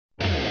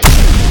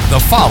The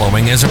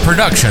following is a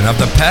production of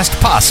the Pest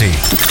Posse,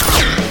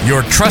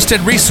 your trusted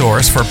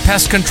resource for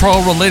pest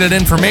control related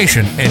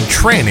information and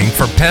training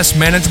for pest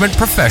management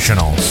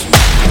professionals.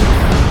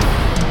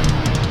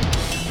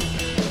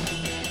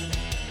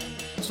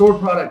 Sword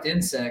product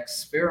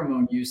insects,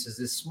 pheromone use is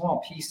this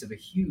small piece of a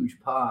huge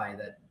pie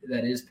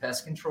that is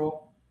pest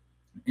control.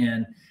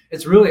 And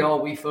it's really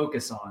all we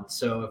focus on.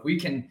 So if we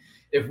can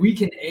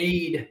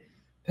aid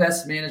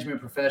pest management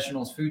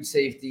professionals, food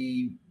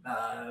safety,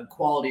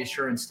 quality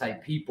assurance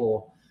type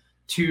people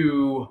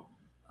to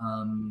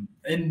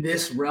in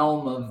this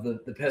realm of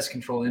the pest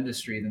control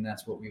industry, then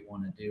that's what we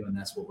want to do, and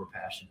that's what we're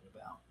passionate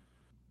about.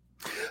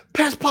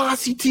 Pest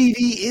Posse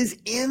TV is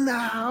in the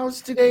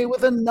house today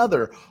with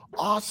another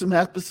awesome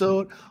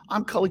episode.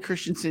 I'm Cully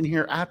Christensen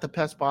here at the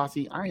Pest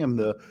Posse. I am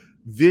the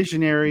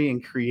visionary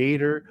and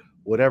creator,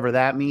 whatever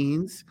that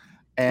means.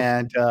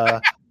 And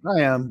I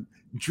am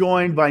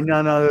joined by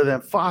none other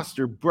than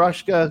Foster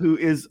Brushka, who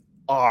is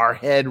our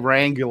head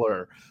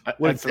wrangler.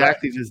 What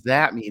exactly does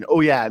that mean? Oh,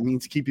 yeah, it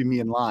means keeping me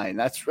in line.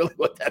 That's really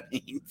what that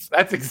means.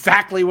 That's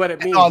exactly what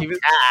it means. On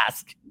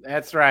task.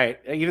 That's right.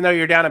 Even though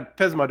you're down at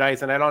Pismo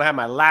Dice and I don't have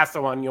my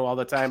lasso on you all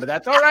the time, but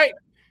that's all right.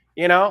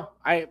 You know,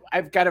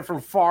 I've got it from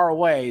far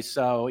away.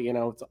 So, you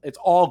know, it's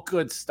all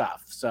good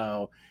stuff.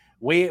 So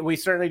we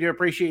certainly do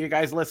appreciate you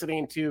guys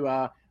listening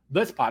to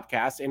this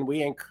podcast. And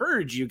we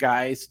encourage you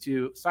guys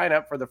to sign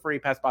up for the free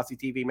Pest Posse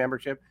TV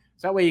membership.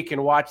 So that way you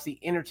can watch the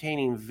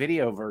entertaining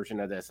video version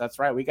of this. That's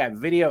right. We got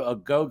Video a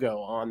Go-Go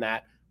on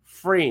that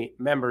free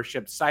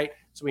membership site.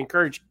 So we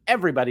encourage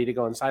everybody to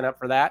go and sign up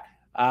for that.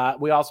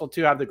 We also,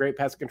 too, have the Great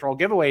Pest Control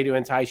giveaway to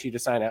entice you to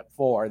sign up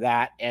for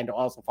that and to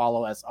also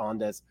follow us on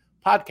this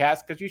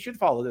podcast, because you should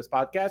follow this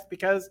podcast,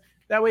 because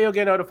that way you'll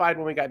get notified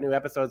when we got new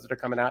episodes that are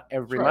coming out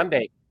every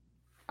Monday.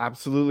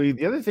 Absolutely.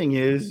 The other thing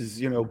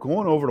is, you know,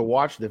 going over to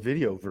watch the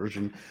video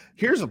version.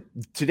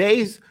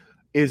 Today's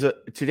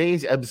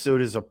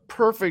episode is a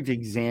perfect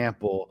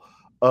example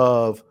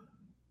of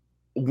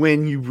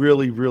when you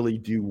really, really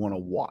do want to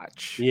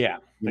watch. Yeah.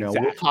 You know,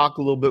 We'll talk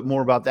a little bit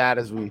more about that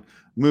as we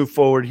move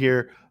forward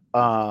here.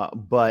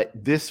 But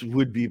this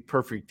would be a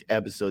perfect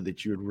episode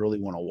that you would really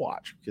want to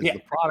watch, because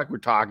the product we're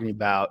talking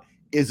about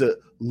is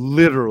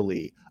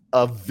literally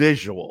a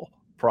visual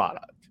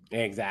product.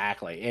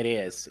 Exactly. It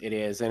is.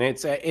 And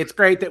it's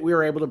great that we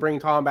were able to bring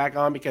Tom back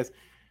on, because,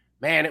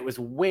 man, it was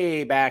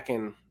way back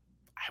in,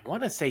 I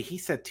want to say he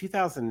said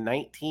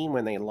 2019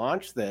 when they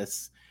launched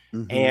this.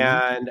 Mm-hmm.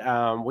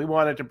 And we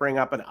wanted to bring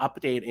up an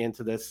update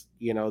into this,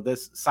 you know,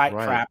 this site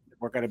trap that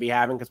we're going to be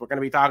having, because we're going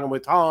to be talking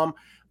with Tom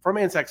from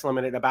Insects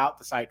Limited about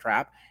the site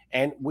trap.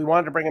 And we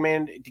wanted to bring him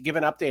in to give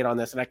an update on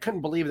this. And I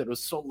couldn't believe that it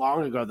was so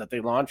long ago that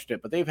they launched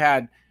it, but they've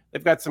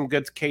got some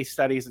good case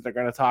studies that they're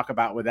going to talk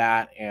about with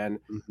that, and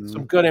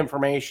some good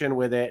information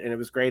with it. And it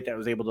was great that I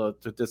was able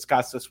to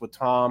discuss this with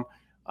Tom.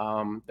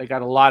 They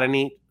got a lot of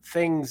neat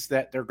things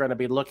that they're going to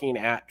be looking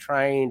at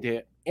trying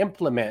to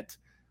implement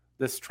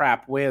this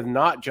trap with,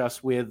 not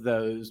just with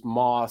those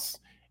moths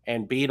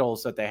and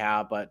beetles that they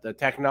have, but the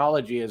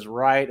technology is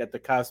right at the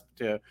cusp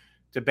to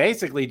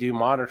basically do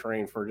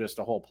monitoring for just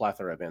a whole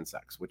plethora of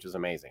insects, which is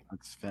amazing.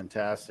 That's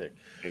fantastic.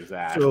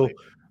 Exactly. So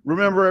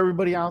remember,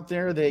 everybody out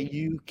there, that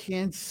you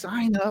can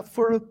sign up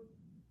for a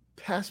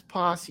Pest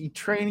Posse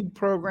training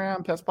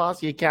program, Pest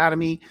Posse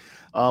Academy,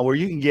 where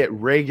you can get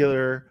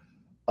regular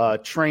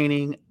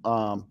training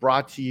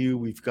brought to you.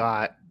 We've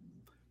got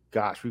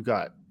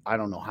I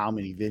don't know how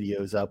many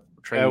videos up.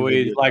 I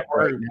think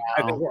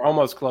we're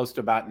almost close to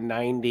about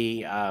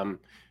 90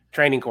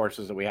 training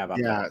courses that we have up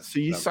there. So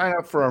you sign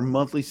up for our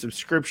monthly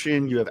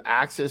subscription. You have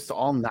access to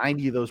all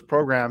 90 of those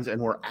programs,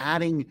 and we're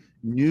adding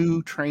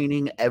new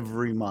training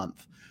every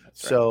month.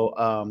 That's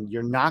so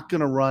you're not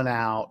going to run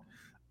out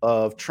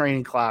of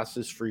training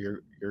classes for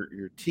your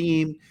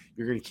team.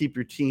 You're going to keep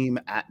your team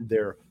at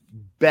their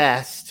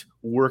best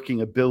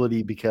working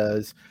ability,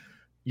 because,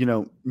 you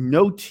know,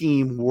 no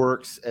team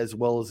works as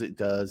well as it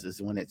does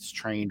as when it's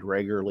trained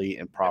regularly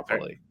and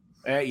properly.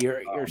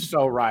 You're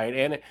so right.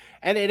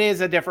 And it is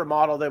a different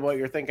model than what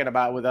you're thinking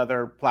about with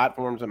other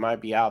platforms that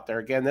might be out there.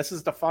 Again, this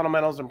is the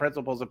fundamentals and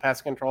principles of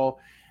pest control.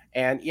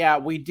 And yeah,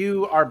 we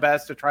do our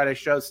best to try to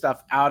show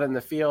stuff out in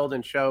the field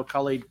and show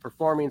Cully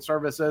performing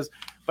services.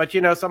 But,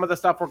 you know, some of the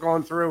stuff we're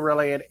going through,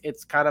 really,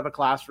 it's kind of a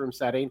classroom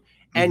setting.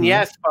 And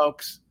yes,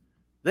 folks,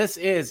 this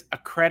is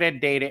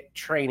accredited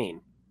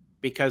training,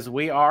 because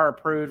we are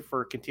approved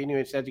for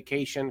continuous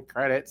education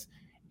credits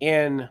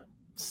in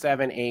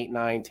 7, 8,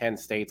 9, 10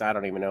 states. I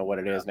don't even know what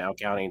it is now,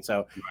 counting.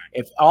 So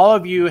if all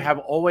of you have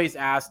always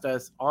asked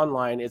us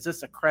online, is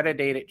this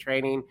accredited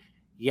training?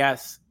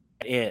 Yes,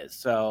 it is.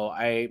 So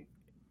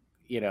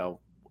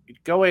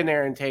go in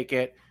there and take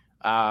it,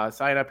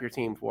 sign up your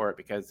team for it,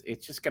 because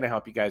it's just going to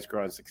help you guys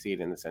grow and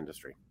succeed in this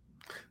industry.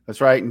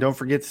 That's right. And don't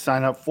forget to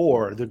sign up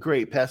for the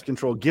Great Pest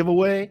Control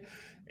giveaway.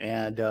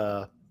 And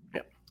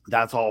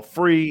that's all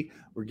free.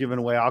 We're giving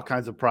away all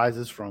kinds of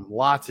prizes from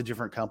lots of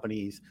different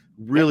companies.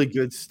 Really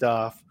good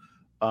stuff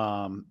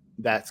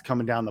that's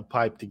coming down the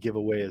pipe to give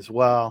away as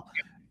well.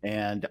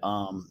 And,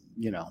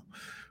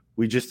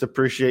 We just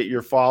appreciate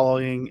your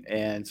following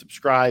and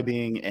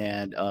subscribing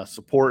and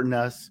supporting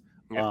us.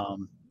 Yeah.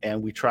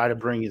 And we try to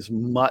bring as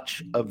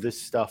much of this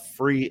stuff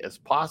free as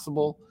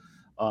possible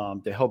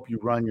to help you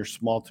run your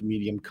small to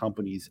medium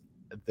companies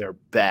their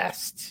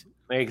best.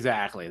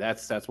 Exactly.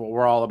 That's what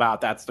we're all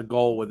about. That's the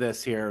goal with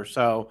this here.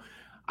 So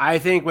I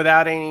think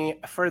without any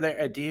further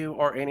ado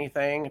or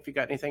anything, if you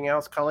got anything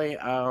else, Cully,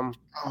 I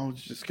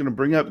was just gonna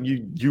bring up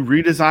you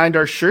redesigned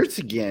our shirts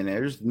again.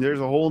 There's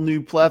a whole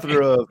new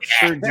plethora of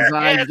shirt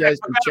designs you guys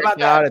can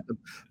check out at the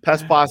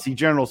Pest Posse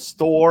General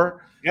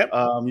Store. Yep.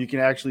 You can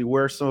actually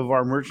wear some of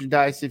our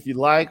merchandise if you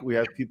like. We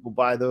have people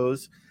buy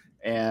those,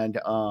 and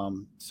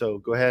so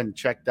go ahead and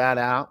check that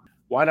out.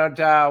 Why don't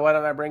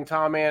I bring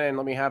Tom in and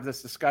let me have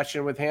this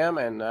discussion with him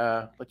and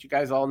let you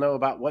guys all know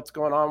about what's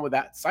going on with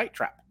that site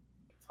trap.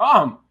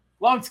 Tom,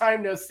 long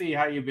time no see.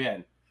 How you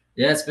been?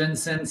 Yeah, it's been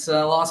since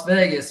Las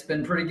Vegas. It's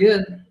been pretty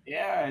good.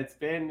 Yeah, it's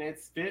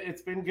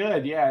been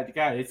good. Yeah,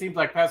 God, it seems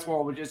like Pest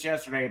World was just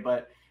yesterday,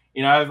 but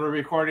as we're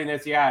recording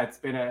this, yeah, it's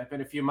been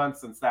a few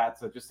months since that,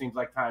 so it just seems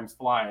like time's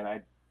flying.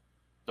 I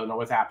don't know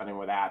what's happening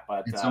with that,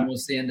 but it's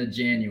almost the end of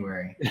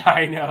January.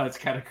 I know, it's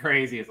kind of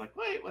crazy. It's like,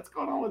 wait, what's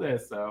going on with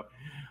this? So,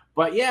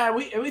 but yeah,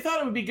 we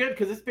thought it would be good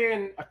because it's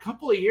been a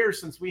couple of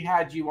years since we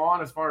had you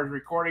on as far as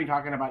recording,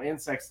 talking about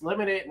Insects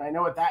Limited, and I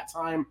know at that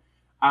time,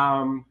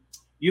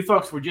 you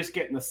folks were just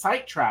getting the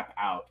site trap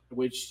out,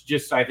 which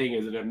just I think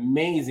is an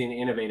amazing,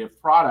 innovative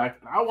product.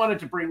 And I wanted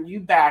to bring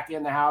you back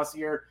in the house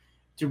here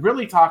to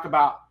really talk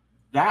about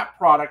that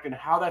product and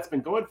how that's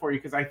been going for you,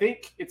 because I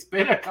think it's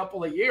been a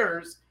couple of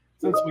years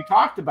since we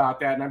talked about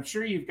that, and I'm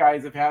sure you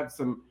guys have had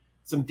some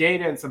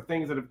data and some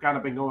things that have kind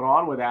of been going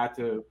on with that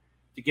to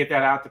get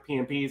that out to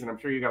PMPs, and I'm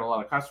sure you got a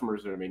lot of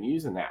customers that have been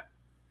using that.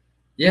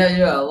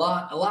 Yeah, a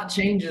lot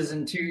changes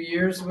in 2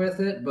 years with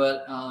it,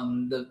 but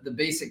the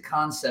basic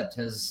concept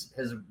has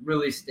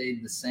really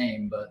stayed the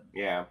same. But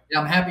yeah,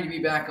 I'm happy to be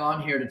back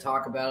on here to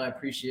talk about it. I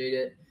appreciate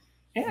it.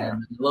 Yeah,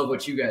 and I love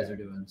what you guys are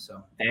doing.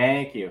 So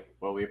thank you.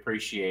 Well, we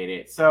appreciate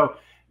it. So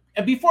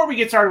before we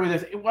get started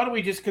with this, why don't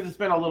we just, because it's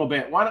been a little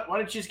bit, why don't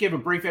you just give a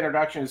brief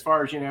introduction as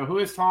far as who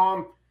is Tom,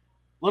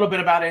 a little bit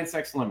about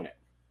Insects Limited.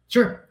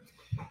 Sure.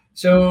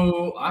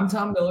 So I'm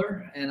Tom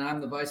Miller, and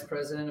I'm the Vice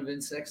President of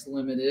Insects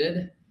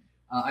Limited.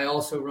 I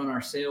also run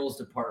our sales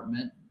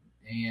department,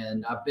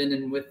 and I've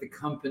been with the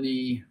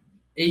company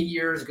 8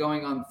 years,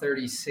 going on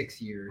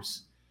 36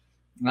 years.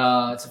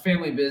 It's a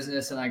family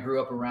business, and I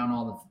grew up around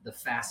all the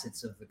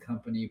facets of the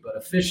company, but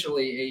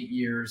officially 8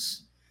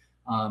 years.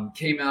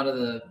 Came out of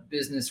the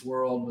business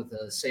world with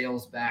a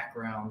sales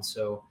background,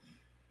 so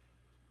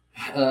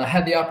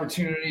had the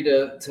opportunity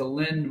to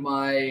lend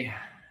my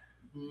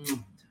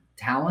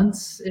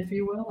talents, if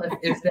you will,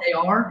 if they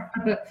are,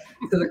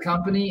 to the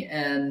company,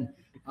 and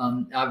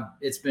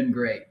it's been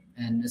great.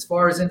 And as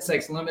far as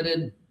Insects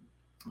Limited,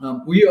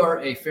 we are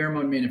a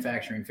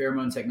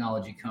pheromone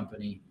technology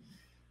company.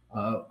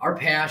 Our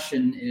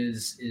passion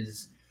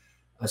is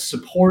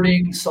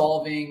supporting,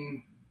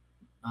 solving,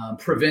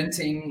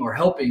 preventing, or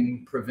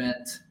helping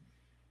prevent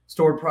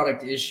stored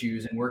product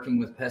issues and working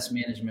with pest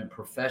management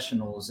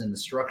professionals in the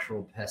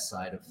structural pest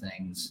side of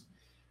things.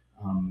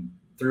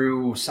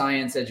 Through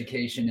science,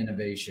 education,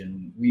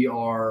 innovation.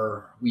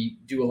 We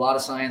do a lot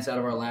of science out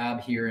of our lab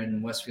here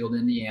in Westfield,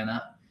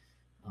 Indiana.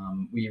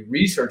 We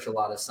research a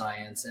lot of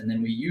science, and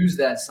then we use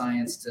that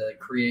science to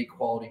create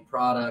quality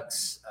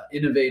products,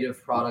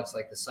 innovative products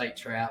like the site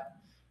trap.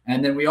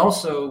 And then we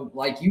also,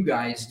 like you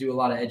guys, do a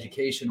lot of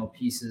educational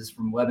pieces,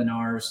 from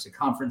webinars to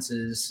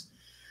conferences,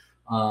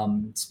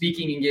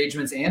 speaking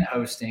engagements and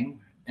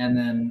hosting, and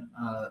then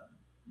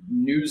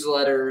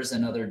newsletters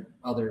and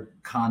other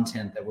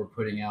content that we're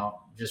putting out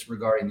just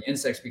regarding the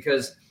insects,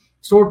 because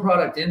stored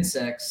product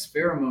insects,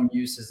 pheromone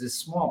use is this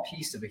small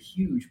piece of a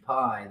huge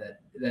pie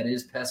that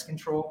is pest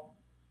control,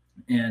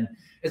 and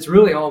it's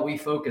really all we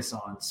focus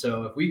on.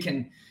 So if we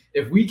can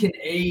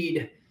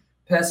aid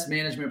pest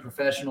management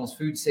professionals,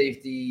 food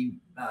safety,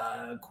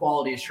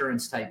 quality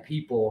assurance type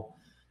people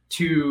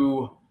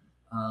to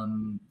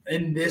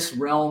in this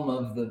realm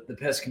of the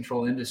pest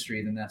control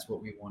industry, then that's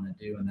what we want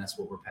to do, and that's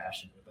what we're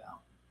passionate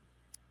about.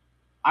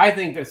 I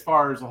think as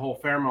far as the whole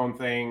pheromone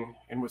thing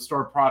and with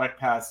stored product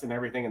pests and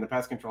everything in the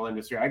pest control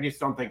industry, I just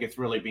don't think it's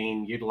really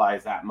being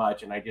utilized that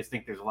much. And I just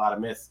think there's a lot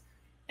of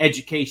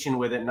miseducation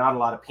with it. Not a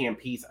lot of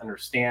PMPs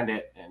understand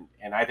it.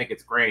 And I think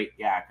it's great.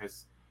 Yeah,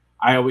 because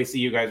I always see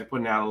you guys are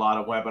putting out a lot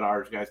of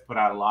webinars. You guys put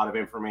out a lot of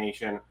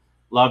information.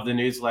 Love the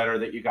newsletter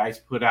that you guys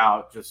put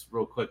out. Just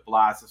real quick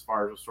blast as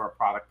far as stored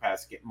product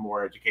pests, getting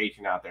more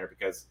education out there,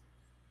 because,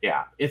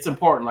 yeah, it's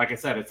important. Like I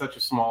said, it's such a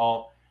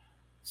small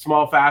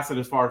facet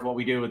as far as what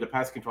we do with the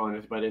pest control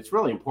industry, but it's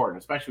really important,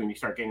 especially when you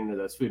start getting into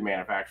those food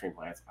manufacturing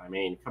plants. I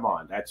mean, come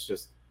on, that's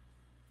just,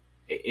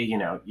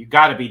 you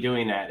got to be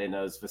doing that in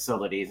those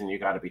facilities, and you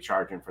got to be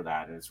charging for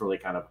that. And it's really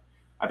kind of,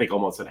 I think,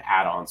 almost an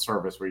add-on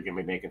service where you can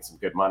be making some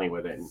good money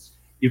with it. And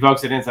you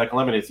folks at Insect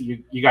Limited,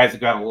 you guys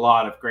have got a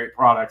lot of great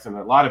products and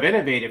a lot of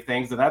innovative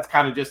things, and that's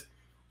kind of just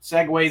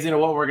segues into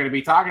what we're going to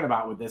be talking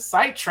about with this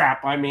site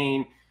trap. I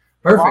mean,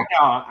 perfect.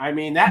 Wow, I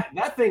mean,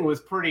 that thing was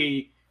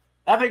pretty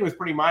that thing was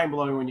pretty mind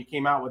blowing when you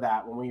came out with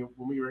that. When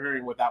we were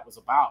hearing what that was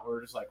about, we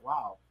were just like,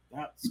 wow,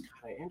 that's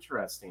kind of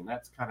interesting.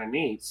 That's kind of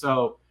neat.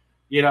 So,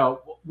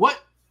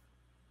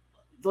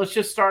 let's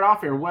just start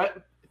off here.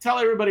 Tell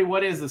everybody,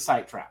 what is the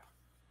Sight Trap?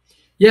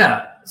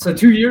 Yeah. So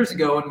 2 years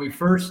ago, when we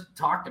first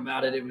talked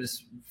about it, it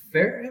was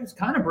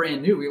kind of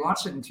brand new. We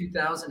launched it in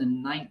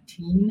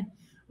 2019,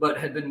 but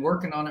had been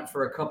working on it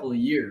for a couple of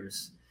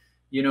years.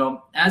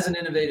 As an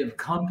innovative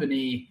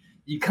company,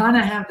 you kind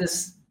of have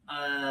this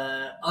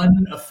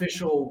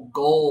unofficial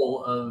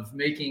goal of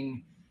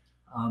making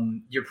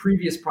your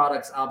previous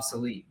products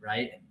obsolete,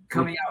 right?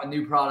 Coming out with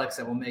new products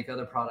that will make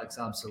other products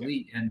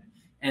obsolete.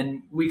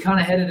 And we kind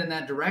of headed in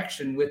that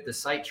direction with the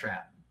Sight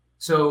Trap.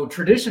 So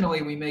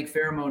traditionally, we make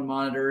pheromone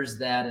monitors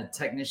that a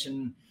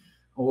technician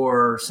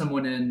or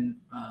someone in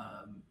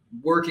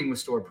working with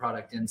stored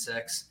product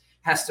insects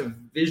has to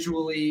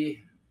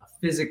physically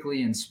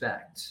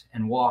inspect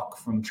and walk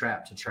from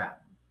trap to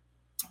trap.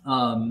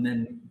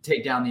 Then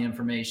take down the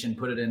information,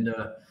 put it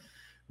into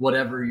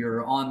whatever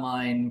your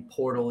online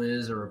portal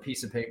is, or a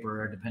piece of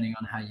paper, depending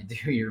on how you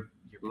do your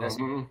pest.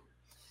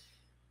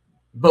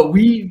 But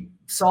we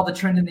saw the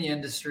trend in the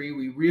industry.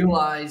 We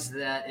realized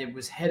that it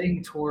was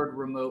heading toward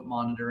remote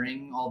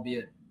monitoring,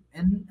 albeit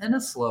in a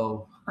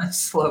slow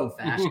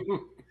fashion,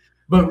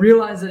 but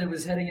realized that it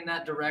was heading in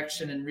that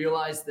direction, and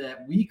realized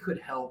that we could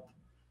help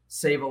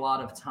save a lot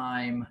of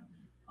time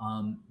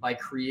by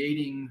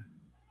creating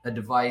a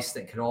device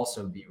that could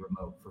also be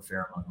remote for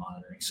pheromone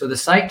monitoring. So the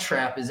Sight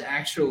Trap is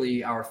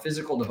actually our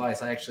physical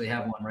device. I actually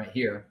have one right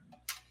here.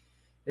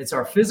 It's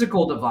our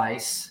physical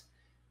device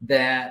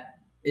that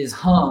is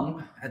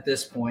hung at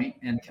this point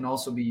and can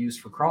also be used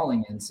for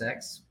crawling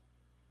insects.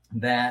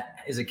 That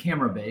is a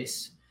camera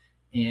base,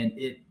 and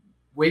it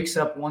wakes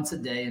up once a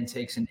day and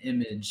takes an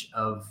image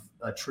of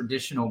a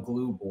traditional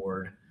glue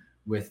board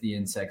with the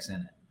insects in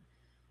it.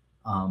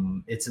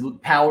 It's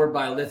powered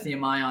by a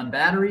lithium-ion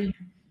battery.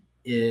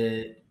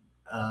 The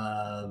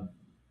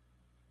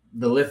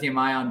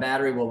lithium-ion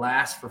battery will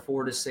last for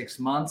 4 to 6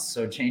 months,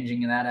 so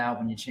changing that out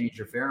when you change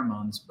your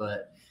pheromones,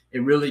 but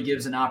it really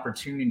gives an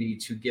opportunity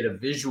to get a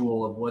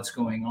visual of what's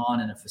going on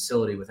in a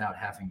facility without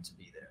having to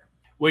be there.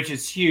 Which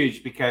is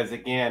huge, because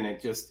again,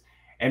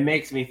 it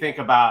makes me think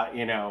about,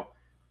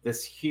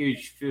 this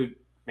huge food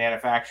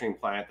manufacturing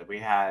plant that we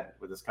had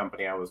with this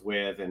company I was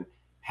with, and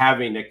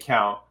having to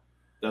count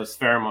those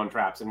pheromone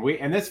traps.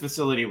 And this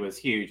facility was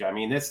huge. I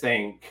mean, this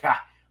thing,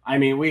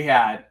 we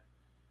had,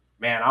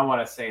 I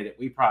want to say that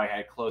we probably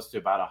had close to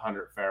about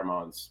 100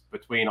 pheromones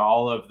between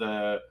all of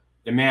the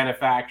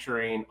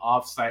manufacturing,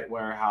 offsite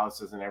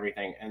warehouses and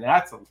everything. And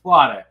that's a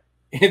lot of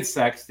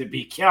insects to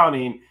be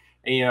counting,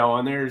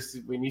 and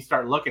when you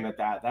start looking at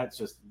that, that's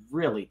just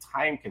really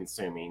time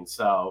consuming.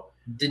 So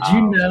did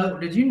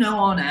you know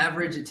on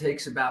average it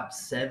takes about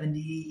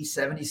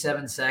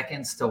 77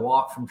 seconds to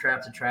walk from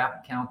trap to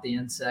trap, count the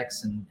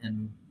insects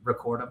and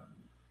record them?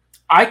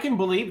 I can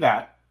believe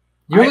that.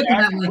 You're looking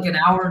at like an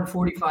hour and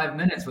 45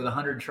 minutes with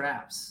 100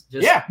 traps.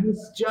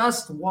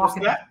 Just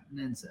walking an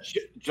insect.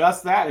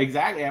 Just that,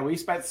 exactly. And we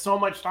spent so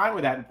much time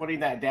with that and putting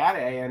that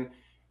data in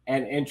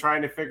and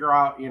trying to figure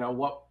out,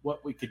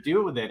 what we could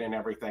do with it and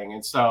everything.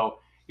 And so,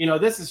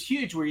 this is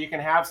huge, where you can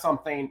have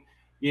something,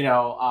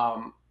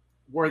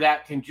 where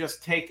that can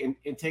just take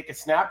a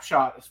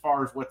snapshot as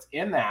far as what's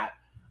in that.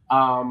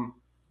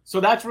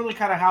 So that's really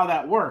kind of how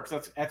that works.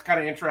 That's kind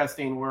of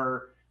interesting,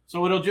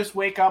 so it'll just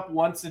wake up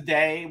once a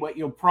day. What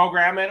you'll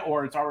program it,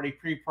 or it's already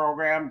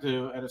pre-programmed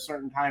to at a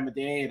certain time of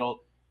day.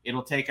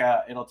 It'll take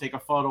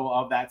a photo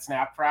of that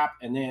snap trap,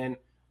 and then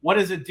what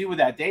does it do with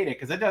that data?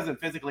 Because it doesn't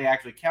physically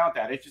actually count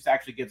that. It just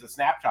actually gives a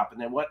snapshot, and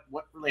then what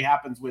really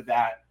happens with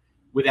that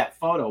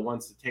photo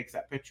once it takes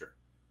that picture?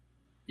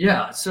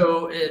 Yeah,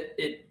 so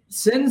it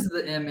sends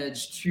the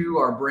image to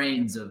our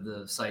brains of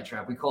the Sight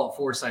Trap. We call it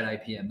Foresight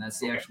IPM. That's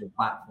the actual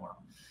platform.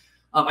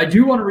 I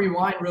do want to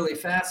rewind really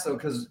fast, though,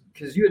 because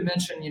you had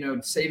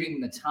mentioned,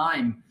 saving the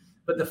time.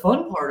 But the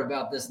fun part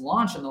about this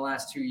launch in the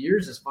last 2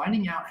 years is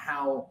finding out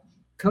how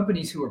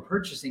companies who are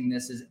purchasing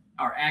this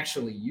are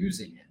actually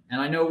using it.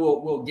 And I know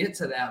we'll get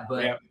to that,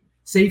 but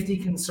safety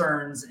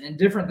concerns and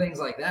different things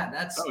like that.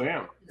 That's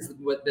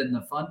what's been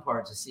the fun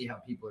part, to see how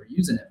people are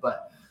using it.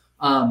 But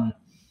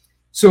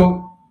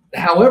so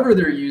however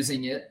they're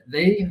using it,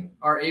 they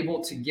are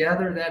able to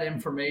gather that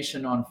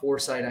information on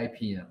Foresight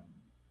IPM.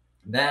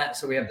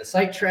 So we have the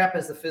Sight Trap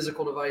as the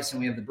physical device,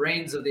 and we have the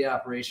brains of the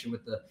operation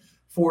with the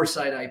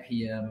Foresight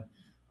IPM.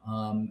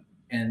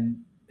 And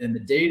the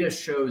data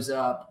shows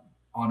up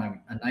on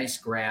a nice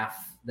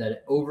graph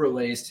that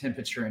overlays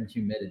temperature and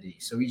humidity.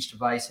 So each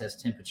device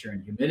has temperature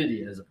and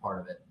humidity as a part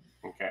of it.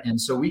 Okay. And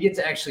so we get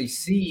to actually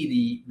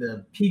see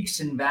the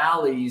peaks and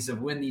valleys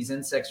of when these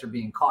insects are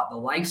being caught, the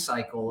life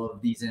cycle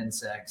of these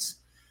insects,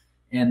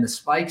 and the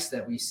spikes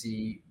that we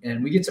see.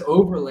 And we get to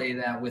overlay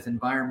that with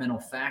environmental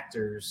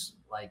factors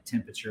like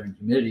temperature and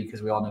humidity,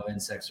 because we all know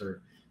insects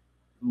are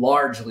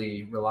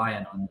largely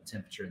reliant on the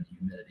temperature and the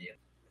humidity.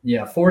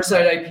 Yeah,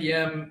 Foresight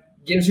IPM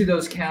gives you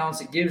those counts.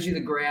 It gives you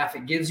the graph.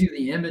 It gives you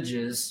the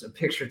images. A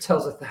picture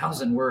tells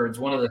 1,000 words.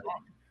 One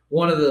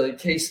one of the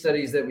case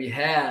studies that we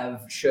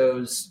have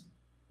shows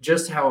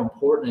just how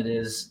important it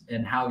is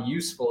and how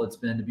useful it's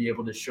been to be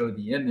able to show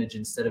the image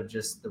instead of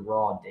just the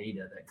raw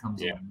data that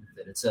comes along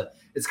with it.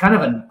 It's kind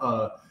of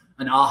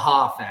an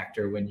aha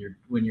factor when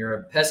you're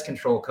a pest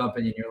control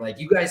company and you're like,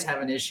 you guys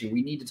have an issue.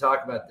 We need to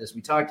talk about this.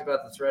 We talked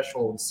about the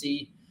threshold.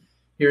 See,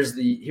 here's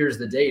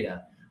the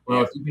data.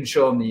 Well, if you can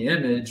show them the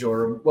image,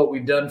 or what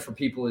we've done for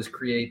people is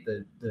create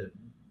the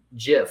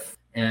GIF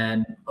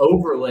and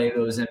overlay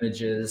those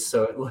images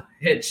so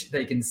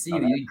they can see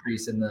the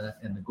increase in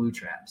the glue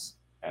traps.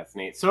 That's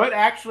neat. So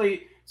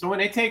when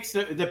it takes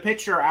the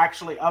picture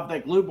actually of the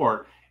glue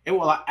board, it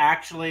will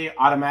actually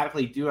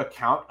automatically do a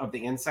count of the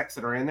insects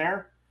that are in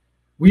there.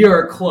 We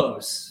are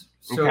close.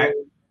 So okay.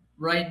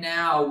 Right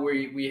now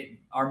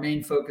our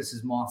main focus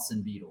is moths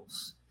and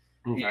beetles.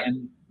 Okay.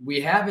 And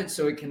we have it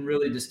so it can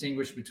really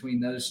distinguish between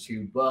those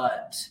two,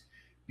 but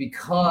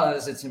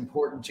because it's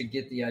important to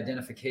get the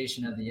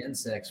identification of the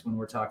insects when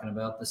we're talking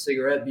about the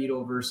cigarette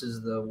beetle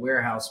versus the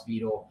warehouse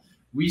beetle,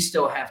 we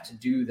still have to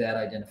do that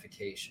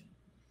identification.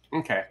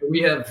 Okay. So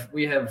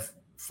we have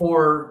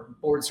 4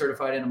 board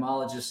certified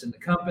entomologists in the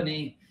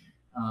company.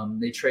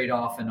 They trade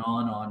off and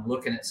on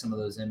looking at some of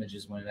those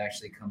images when it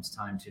actually comes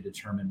time to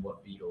determine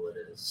what beetle it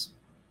is.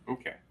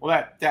 Okay.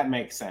 Well, that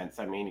makes sense.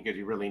 I mean, because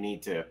you really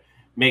need to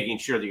making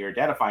sure that you're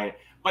identifying it.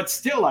 But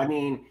still, I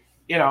mean,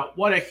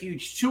 what a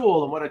huge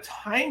tool and what a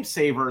time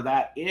saver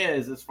that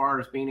is as far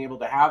as being able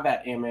to have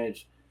that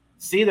image,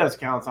 see those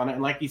counts on it.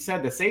 And like you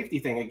said, the safety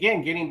thing,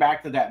 again, getting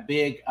back to that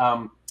big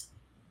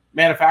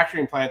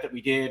manufacturing plant that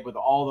we did with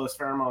all those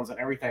pheromones and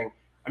everything.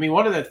 I mean,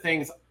 one of the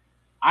things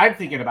I'm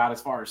thinking about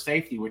as far as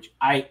safety, which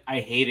I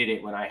hated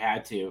it when I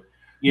had to,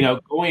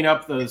 going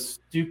up those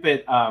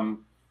stupid,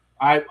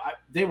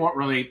 they weren't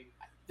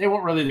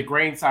really the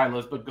grain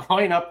silos, but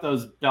going up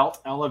those belt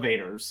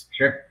elevators.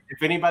 Sure.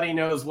 If anybody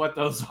knows what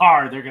those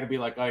are, they're going to be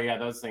like, oh yeah,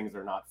 those things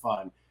are not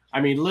fun.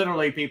 I mean,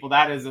 literally, people,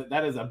 that is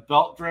a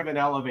belt-driven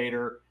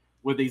elevator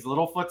with these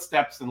little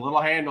footsteps and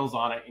little handles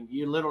on it, and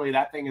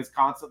that thing is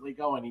constantly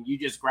going, and you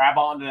just grab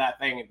onto that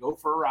thing and go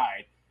for a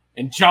ride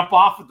and jump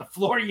off at the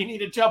floor you need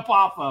to jump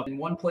off of. And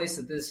one place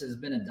that this has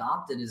been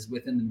adopted is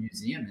within the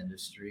museum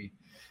industry.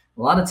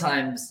 A lot of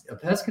times a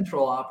pest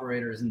control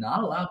operator is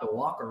not allowed to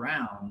walk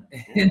around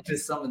into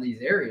some of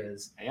these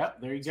areas.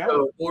 Yep, there you go.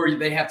 So, or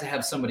they have to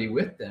have somebody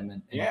with them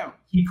and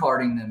key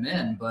carding them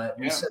in. But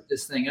we set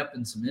this thing up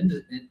in some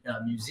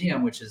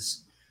museum, which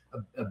is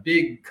a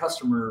big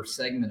customer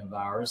segment of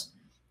ours.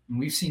 And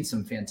we've seen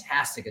some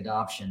fantastic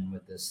adoption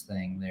with this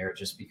thing there,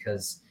 just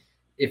because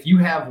if you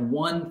have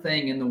one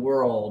thing in the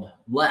world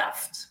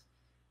left,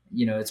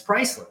 it's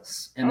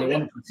priceless, and they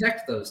want to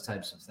protect those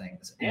types of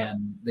things. Yeah.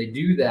 And they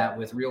do that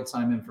with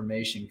real-time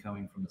information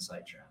coming from the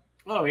site trap.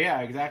 Oh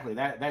yeah, exactly.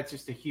 That's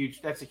a huge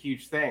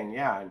thing.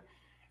 Yeah.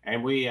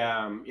 And we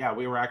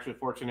were actually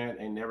fortunate,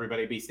 and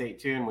everybody stay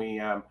tuned. We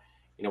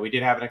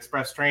did have an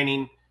express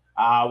training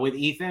with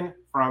Ethan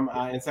from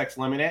Insects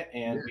Limited,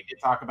 and we did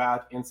talk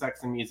about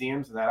insects in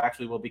museums, and that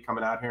actually will be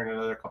coming out here in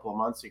another couple of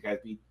months. So you guys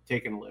be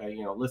taking,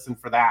 listen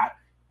for that,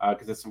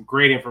 because it's some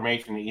great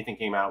information that Ethan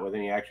came out with,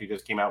 and he actually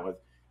just came out with,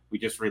 we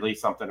just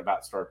released something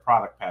about stored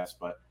product pests,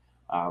 but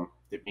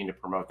didn't mean to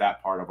promote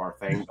that part of our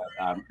thing.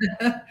 But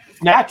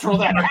it's natural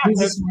that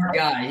he's a smart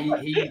guy.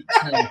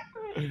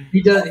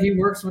 He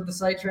works with the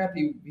site trap.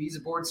 He's a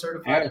board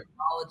certified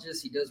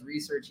entomologist. He does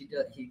research.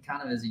 He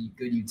kind of is a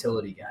good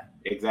utility guy.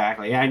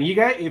 Exactly. Yeah. And you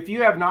guys, if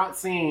you have not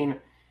seen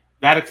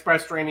that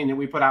express training that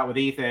we put out with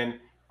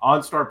Ethan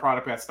on stored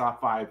product pest top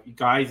 5, you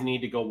guys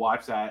need to go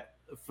watch that.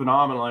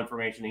 Phenomenal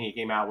information he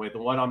came out with. The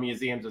one on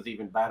museums is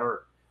even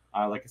better.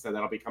 Like I said,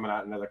 that'll be coming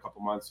out in another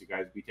couple months. You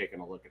guys be taking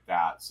a look at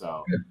that.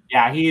 So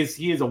yeah, he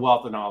is a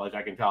wealth of knowledge,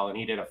 I can tell, and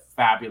he did a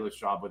fabulous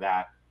job with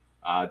that,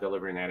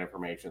 delivering that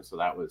information. So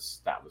that was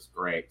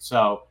great.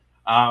 So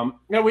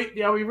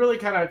we really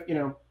kind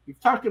of we've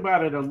talked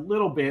about it a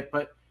little bit,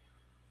 but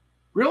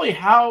really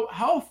how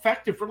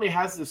effective really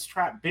has this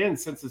trap been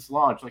since its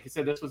launch? Like I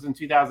said, this was in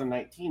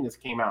 2019. This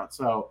came out.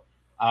 So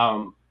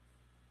how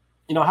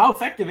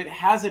effective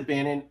has it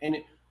been, and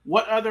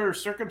what other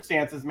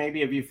circumstances maybe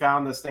have you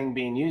found this thing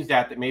being used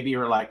at that maybe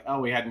you're like, oh,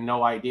 we had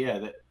no idea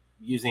that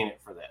using it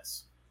for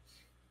this?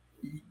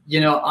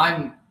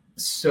 I'm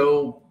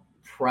so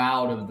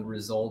proud of the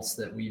results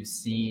that we've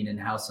seen and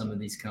how some of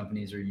these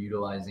companies are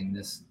utilizing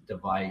this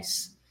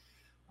device.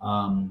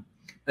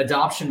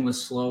 Adoption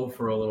was slow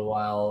for a little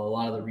while. A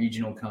lot of the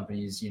regional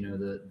companies,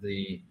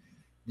 the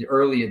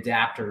early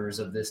adapters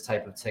of this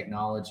type of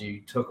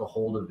technology took a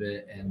hold of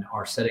it and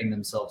are setting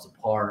themselves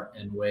apart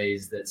in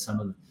ways that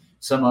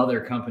some other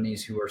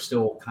companies who are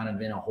still kind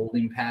of in a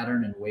holding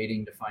pattern and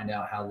waiting to find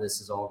out how this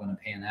is all going to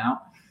pan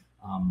out,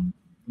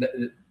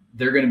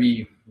 they're going to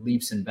be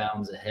leaps and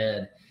bounds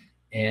ahead.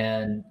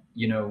 And,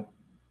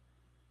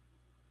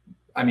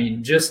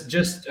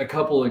 just a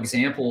couple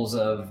examples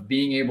of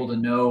being able to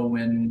know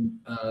when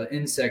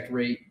insect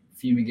rate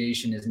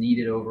fumigation is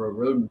needed over a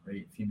rodent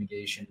rate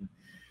fumigation.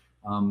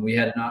 We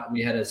had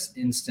an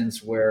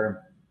instance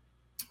where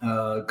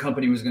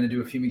company was going to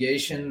do a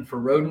fumigation for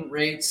rodent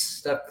rates,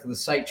 stuck the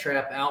site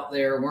trap out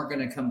there, weren't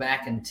going to come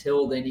back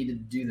until they needed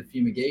to do the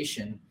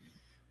fumigation,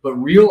 but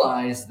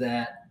realized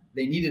that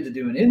they needed to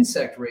do an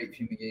insect rate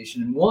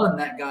fumigation. And one,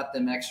 that got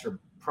them extra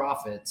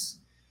profits.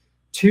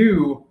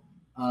 Two,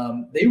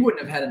 they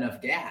wouldn't have had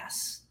enough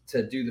gas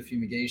to do the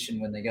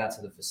fumigation when they got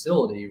to the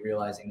facility,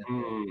 realizing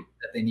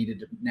that they needed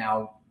to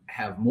now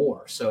have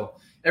more. So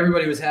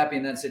everybody was happy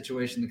in that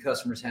situation. The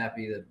customer's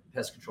happy. The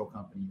pest control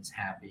company is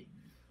happy.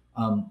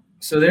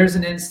 So there's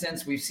an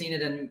instance, we've seen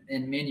it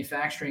in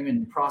manufacturing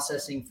and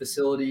processing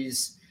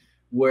facilities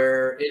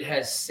where it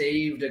has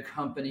saved a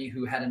company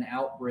who had an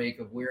outbreak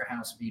of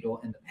warehouse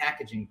beetle in the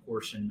packaging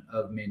portion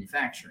of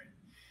manufacturing.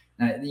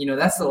 Now,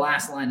 that's the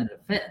last line of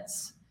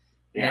defense.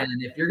 Yeah.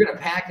 And if you're going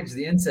to package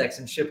the insects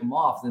and ship them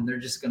off, then they're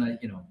just going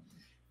to,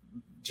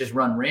 just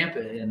run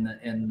rampant in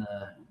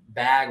the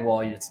bag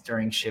while it's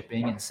during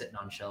shipping and sitting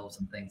on shelves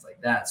and things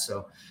like that.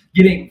 So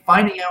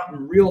finding out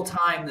in real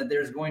time that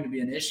there's going to be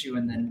an issue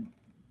and then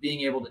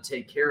being able to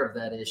take care of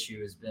that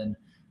issue has been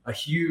a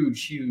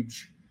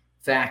huge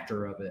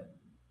factor of it.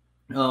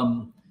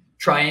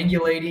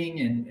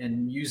 Triangulating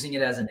and using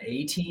it as an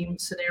A-team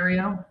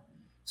scenario.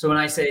 So when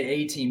I say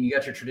A-team, you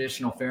got your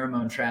traditional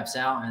pheromone traps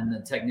out and the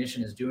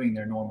technician is doing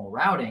their normal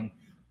routing.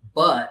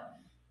 But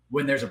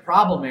when there's a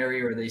problem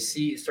area or they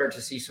start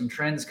to see some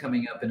trends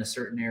coming up in a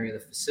certain area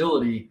of the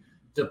facility,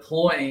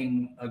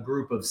 deploying a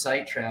group of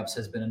site traps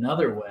has been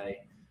another way.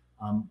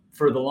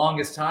 For the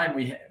longest time,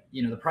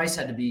 the price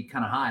had to be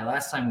kind of high.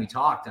 Last time we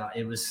talked,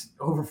 it was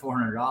over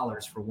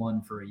 $400 for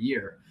one for a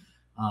year.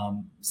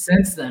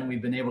 Since then,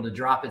 we've been able to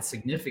drop it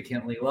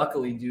significantly,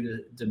 luckily due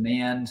to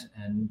demand,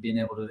 and being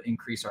able to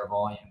increase our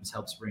volumes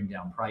helps bring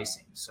down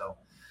pricing. So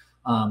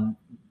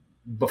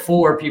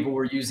before, people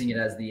were using it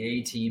as the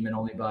A-team and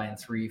only buying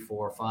 3,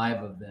 4,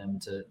 5 of them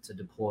to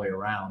deploy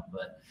around.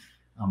 But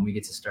we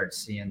get to start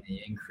seeing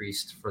the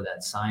increase for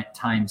that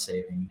time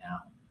saving now.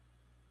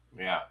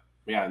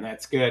 Yeah, and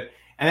that's good.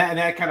 And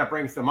that kind of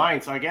brings to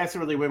mind. So I guess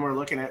really when we're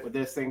looking at with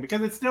this thing,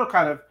 because it's still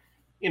kind of,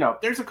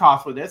 there's a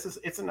cost with this.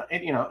 It's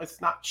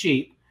not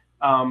cheap,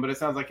 but it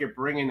sounds like you're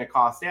bringing the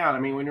cost down. I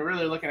mean, when you're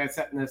really looking at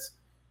setting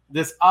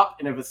this up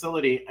in a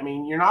facility, I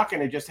mean, you're not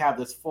going to just have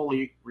this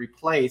fully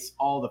replace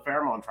all the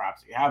pheromone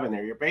traps that you have in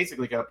there. You're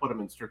basically going to put them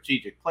in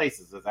strategic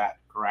places. Is that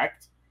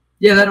correct?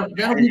 Yeah, that'll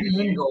be the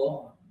end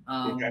goal.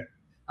 Okay.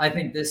 I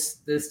think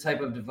this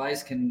type of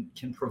device can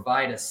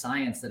provide a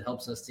science that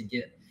helps us to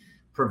get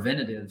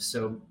preventative.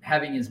 So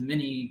having as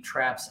many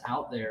traps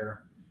out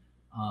there,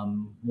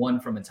 one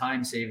from a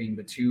time saving,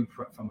 but two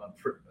from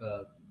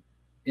a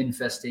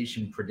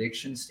infestation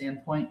prediction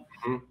standpoint.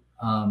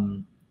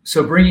 Mm-hmm.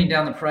 So bringing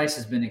down the price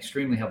has been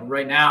extremely helpful.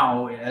 Right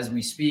now, as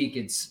we speak,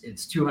 it's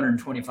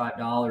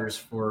 $225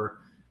 for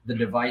the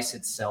device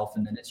itself,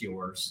 and then it's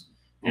yours,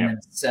 and then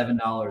it's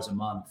 $7 a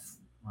month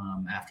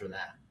after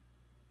that.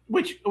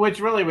 Which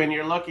really, when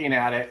you're looking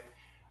at it,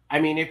 I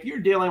mean, if you're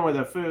dealing with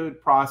a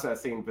food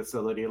processing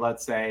facility,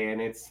 let's say,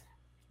 and it's,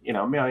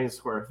 a million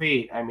square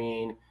feet, I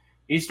mean,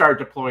 you start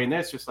deploying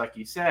this, just like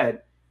you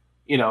said,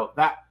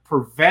 that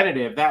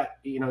preventative, that,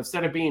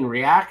 instead of being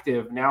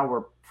reactive, now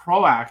we're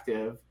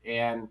proactive.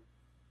 And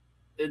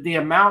the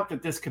amount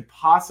that this could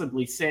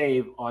possibly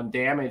save on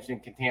damaged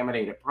and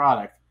contaminated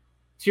product,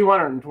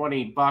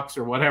 $220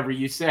 or whatever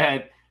you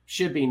said,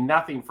 should be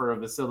nothing for a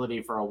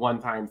facility for a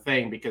one-time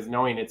thing, because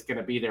knowing it's going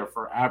to be there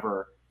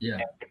forever. Yeah.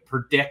 And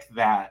predict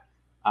that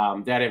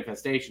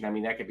infestation. I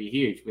mean, that could be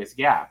huge because,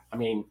 I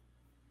mean,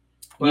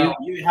 well,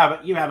 you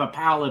have a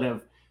pallet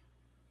of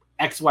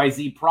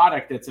XYZ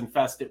product that's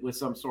infested with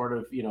some sort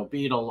of,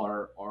 beetle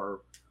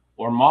or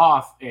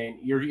moth, and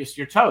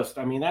you're toast.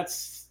 I mean,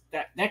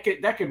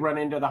 that could run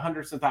into the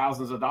hundreds of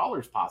thousands of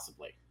dollars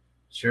possibly.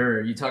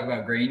 Sure. You talk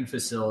about grain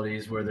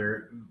facilities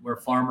where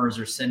farmers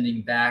are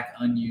sending back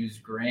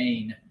unused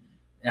grain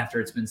after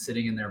it's been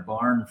sitting in their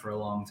barn for a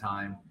long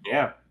time.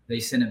 Yeah. They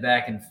send it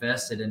back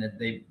infested, and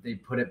they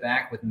put it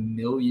back with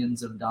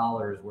millions of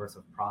dollars worth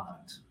of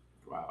product.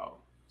 Wow.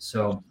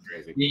 So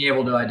being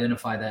able to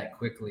identify that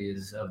quickly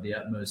is of the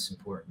utmost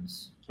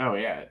importance. Oh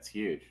yeah, it's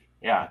huge.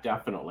 Yeah,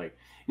 definitely.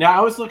 Now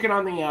I was looking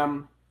on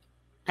the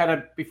kind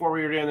of before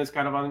we were doing this,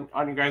 kind of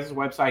on your guys'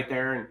 website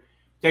there, and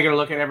taking a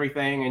look at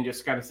everything and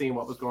just kind of seeing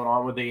what was going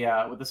on with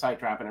the site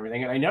trap and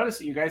everything. And I noticed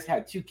that you guys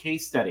had 2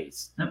 case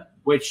studies,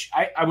 which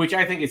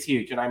I think is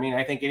huge. And I mean,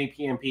 I think any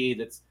PMP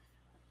that's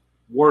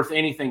worth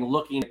anything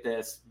looking at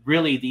this,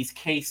 really these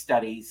case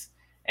studies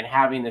and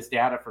having this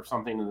data for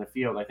something in the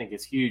field, I think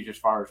is huge as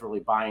far as really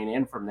buying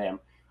in from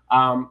them.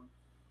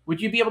 Would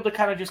you be able to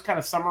kind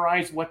of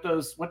summarize what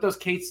those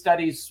case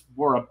studies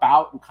were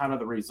about and kind of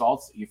the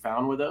results that you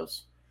found with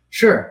those?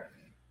 Sure.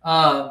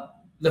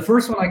 The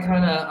first one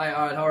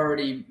I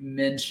already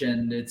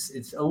mentioned.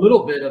 It's a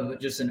little bit of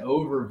just an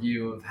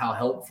overview of how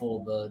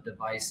helpful the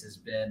device has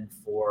been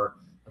for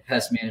a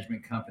pest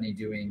management company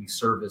doing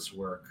service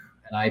work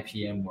and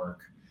IPM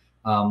work.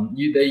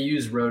 They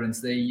use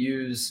rodents, they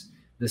use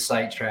the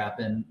site trap,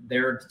 and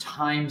their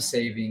time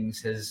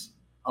savings has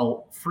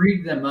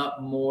freed them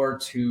up more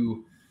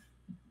to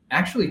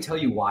actually tell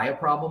you why a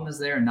problem is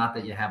there and not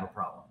that you have a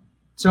problem.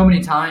 So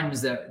many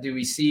times that do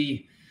we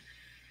see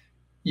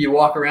you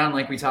walk around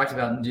like we talked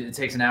about, and it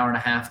takes an hour and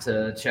a half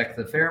to check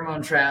the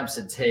pheromone traps.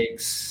 It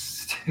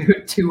takes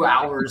 2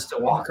 hours to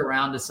walk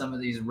around to some of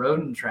these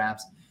rodent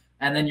traps.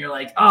 And then you're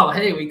like, oh,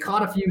 hey, we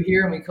caught a few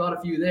here and we caught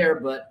a few there,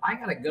 but I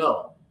got to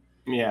go.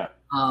 Yeah.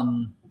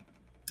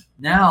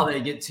 Now they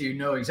get to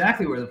know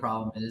exactly where the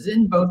problem is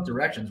in both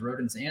directions,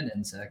 rodents and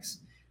insects,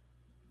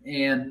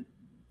 and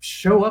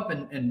show up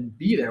and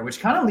be there, which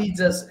kind of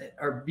leads us,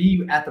 or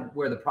be at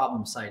where the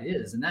problem site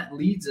is. And that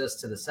leads us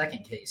to the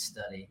second case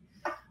study.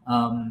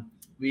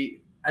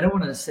 I don't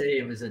want to say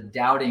it was a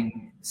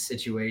doubting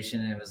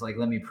situation. It was like,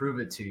 let me prove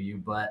it to you.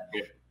 But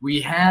we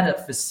had a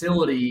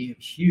facility,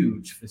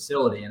 huge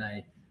facility. And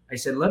I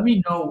said, let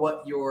me know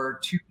what your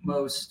 2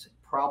 most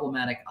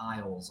problematic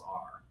aisles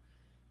are.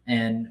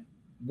 And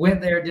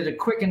went there, did a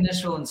quick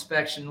initial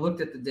inspection,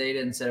 looked at the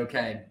data and said,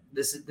 okay,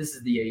 this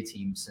is the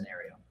A-team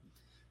scenario.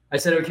 I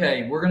said,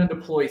 okay, we're going to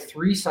deploy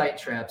 3 site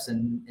traps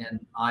in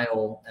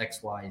aisle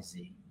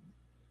XYZ.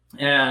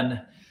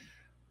 And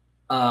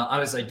I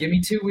was like, give me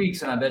 2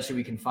 weeks and I bet you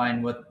we can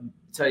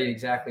tell you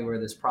exactly where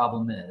this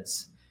problem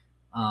is.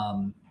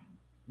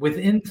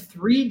 Within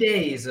 3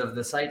 days of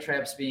the site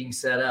traps being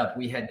set up,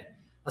 we had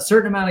a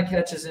certain amount of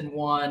catches in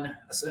one,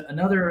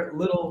 another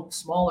little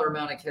smaller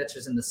amount of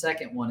catches in the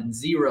second one, and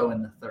 0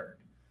 in the third.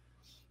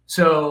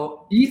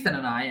 So Ethan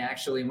and I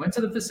actually went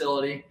to the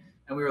facility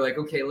and we were like,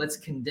 okay, let's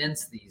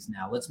condense these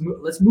now. Let's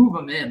move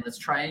them in.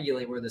 Let's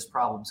triangulate where this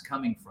problem's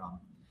coming from.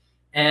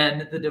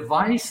 And the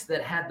device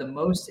that had the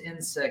most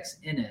insects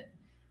in it,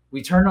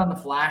 we turned on the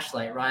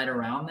flashlight right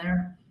around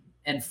there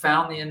and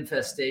found the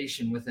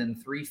infestation within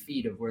 3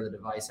 feet of where the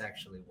device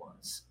actually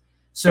was.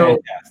 So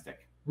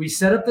fantastic. We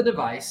set up the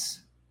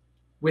device.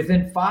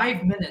 Within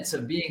 5 minutes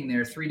of being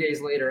there 3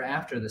 days later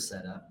after the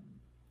setup,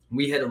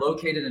 we had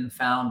located and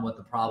found what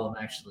the problem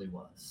actually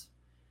was.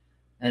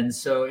 And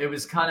so it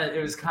was kind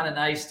of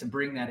nice to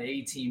bring that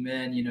A-team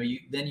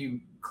in. Then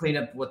you clean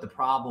up what the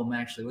problem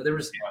actually was. There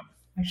was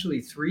actually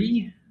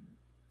three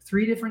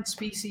different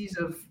species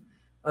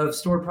of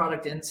stored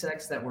product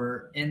insects that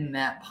were in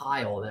that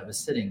pile that was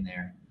sitting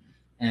there.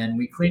 And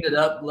we cleaned it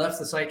up, left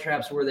the site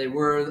traps where they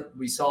were.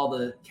 We saw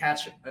the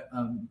catch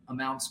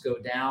amounts go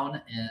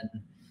down,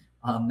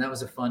 and that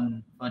was a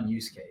fun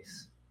use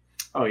case.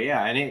 Oh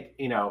yeah. And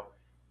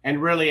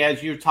and really,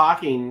 as you're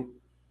talking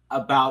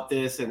about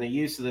this and the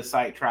use of the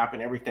site trap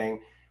and everything,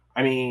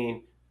 I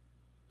mean,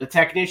 the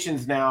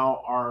technicians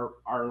now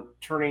are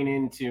turning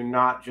into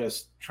not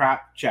just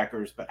trap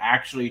checkers, but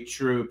actually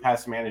true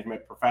pest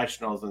management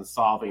professionals and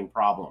solving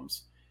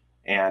problems.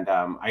 And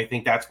I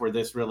think that's where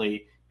this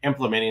really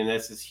implementing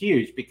this is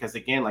huge, because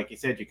again, like you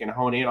said, you can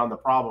hone in on the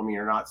problem.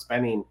 You're not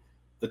spending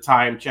the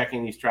time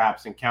checking these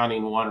traps and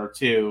counting 1 or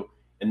 2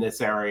 in this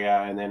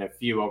area and then a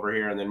few over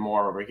here and then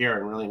more over here,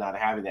 and really not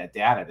having that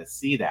data to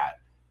see that.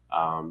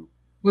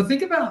 Well,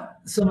 think about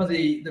some of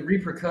the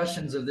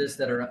repercussions of this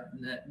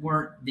that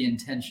weren't the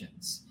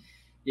intentions.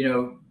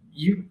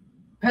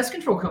 Pest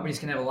control companies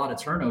can have a lot of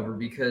turnover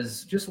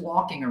because just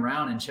walking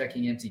around and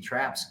checking empty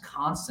traps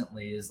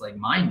constantly is like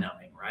mind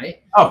numbing,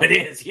 right? Oh, it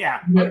is.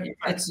 Yeah.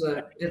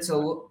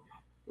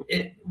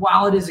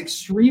 While it is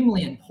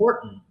extremely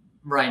important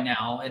right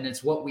now, and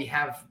it's what we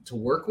have to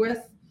work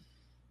with,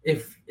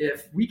 if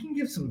we can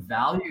give some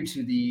value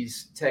to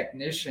these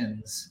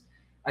technicians,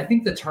 I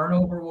think the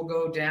turnover will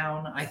go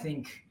down. I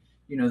think,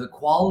 the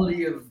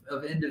quality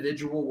of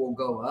individual will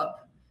go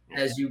up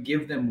as you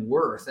give them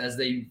worth, as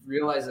they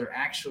realize they're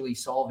actually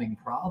solving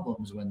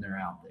problems when they're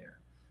out there.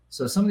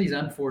 So some of these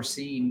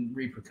unforeseen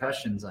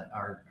repercussions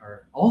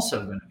are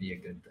also going to be a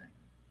good thing.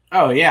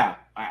 Oh yeah.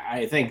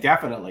 I think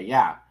definitely.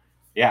 Yeah.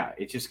 Yeah.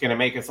 It's just going to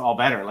make us all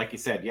better. Like you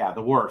said, yeah,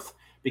 the worth,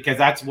 because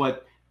that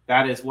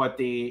is what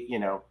the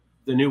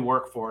new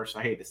workforce,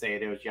 I hate to say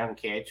it was young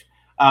kids.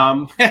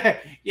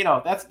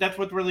 That's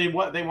what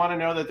they want to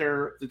know, that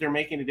they're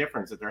making a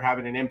difference, that they're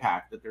having an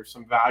impact, that there's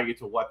some value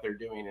to what they're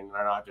doing, and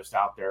they're not just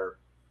out there,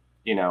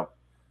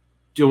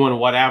 doing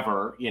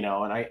whatever, and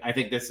I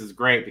think this is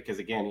great because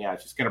again, yeah,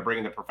 it's just going to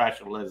bring the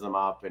professionalism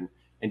up and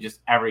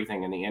just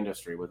everything in the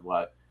industry with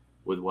what,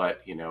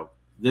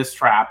 this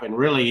trap and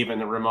really even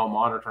the remote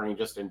monitoring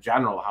just in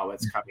general, how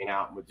it's coming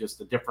out, and with just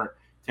the different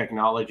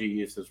technology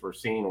uses we're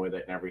seeing with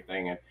it and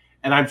everything.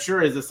 And I'm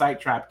sure as the site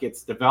trap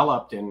gets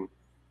developed and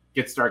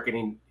start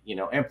getting,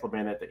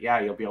 implemented, that, yeah,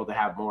 you'll be able to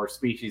have more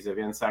species of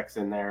insects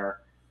in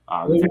there.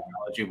 The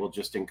technology will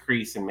just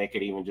increase and make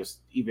it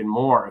even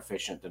more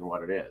efficient than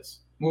what it is.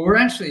 Well,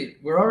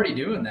 we're already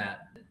doing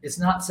that. It's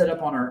not set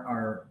up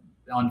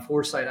on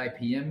Foresight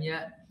IPM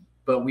yet,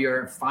 but we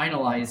are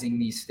finalizing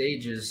these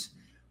stages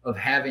of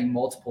having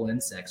multiple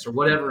insects or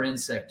whatever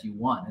insect you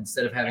want.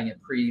 Instead of having it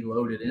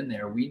preloaded in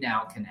there, we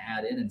now can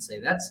add in and say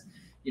that's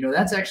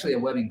actually a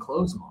webbing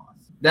clothes moth.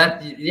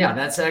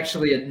 That's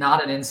actually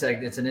not an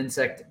insect. It's an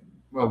insect,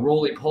 a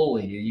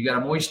roly-poly. You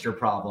got a moisture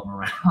problem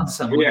around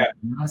somewhere,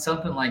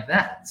 something like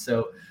that.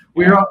 So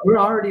we're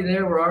already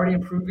there. We're already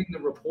improving the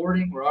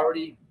reporting. We're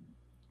already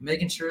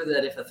making sure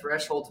that if a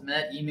threshold's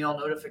met, email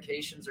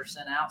notifications are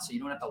sent out so you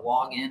don't have to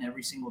log in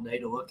every single day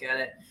to look at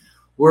it.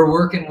 We're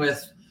working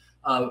with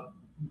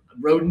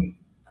rodent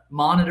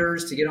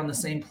monitors to get on the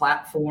same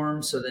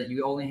platform so that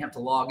you only have to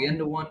log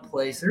into one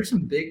place. There's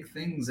some big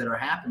things that are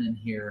happening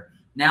here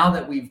now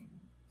that we've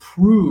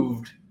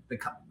proved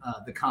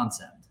the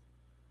concept.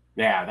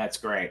 Yeah, that's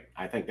great.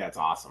 I think that's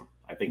awesome.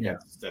 I think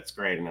that's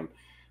great. And I'm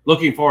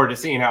looking forward to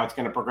seeing how it's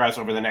going to progress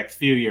over the next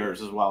few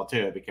years as well,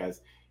 too,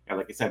 because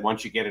like I said,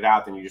 once you get it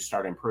out, then you just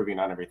start improving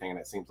on everything. And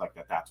it seems like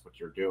that's what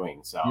you're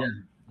doing. So,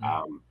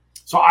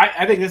 so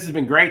I think this has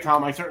been great,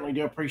 Tom. I certainly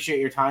do appreciate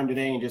your time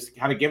today and just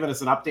kind of giving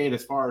us an update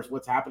as far as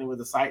what's happening with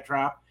the Site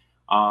Trap.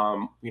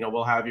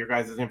 We'll have your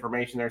guys'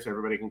 information there so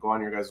everybody can go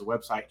on your guys'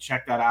 website,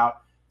 check that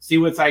out, see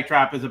what Site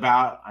Trap is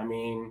about. I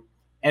mean,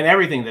 and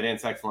everything that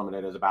Insects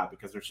Limited is about,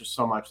 because there's just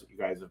so much that you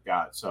guys have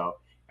got. So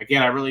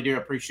again, I really do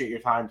appreciate your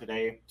time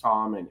today,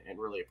 Tom, and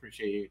really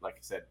appreciate you, like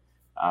I said,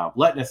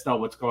 letting us know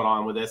what's going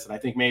on with this. And I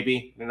think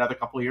maybe in another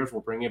couple of years,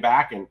 we'll bring you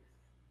back and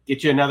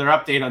get you another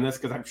update on this,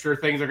 because I'm sure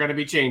things are going to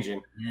be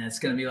changing. Yeah, it's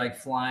going to be like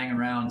flying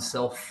around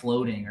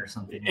self-floating or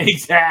something.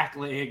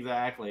 Exactly.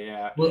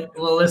 Yeah.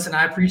 Well, listen,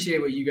 I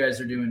appreciate what you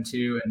guys are doing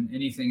too, and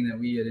anything that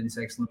we at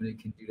Insects Limited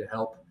can do to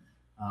help.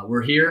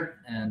 We're here,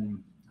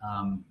 and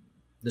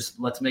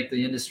let's make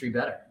the industry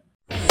better.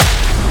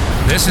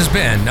 This has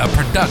been a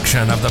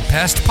production of the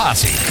Pest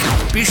Posse.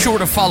 Be sure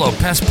to follow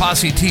Pest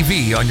Posse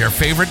TV on your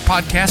favorite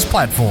podcast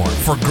platform.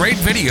 For great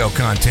video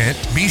content,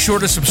 be sure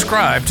to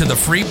subscribe to the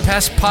free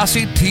Pest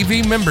Posse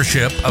TV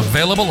membership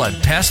available at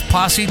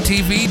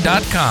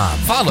pestpossetv.com.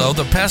 Follow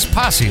the Pest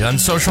Posse on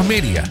social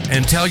media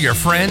and tell your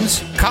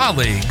friends,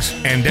 colleagues,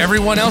 and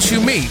everyone else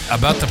you meet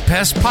about the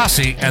Pest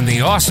Posse and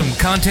the awesome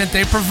content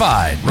they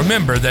provide.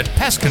 Remember that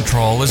pest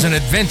control is an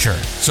adventure,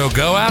 so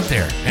go out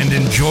there and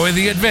enjoy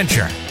the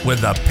adventure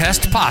with the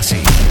Pest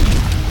Posse.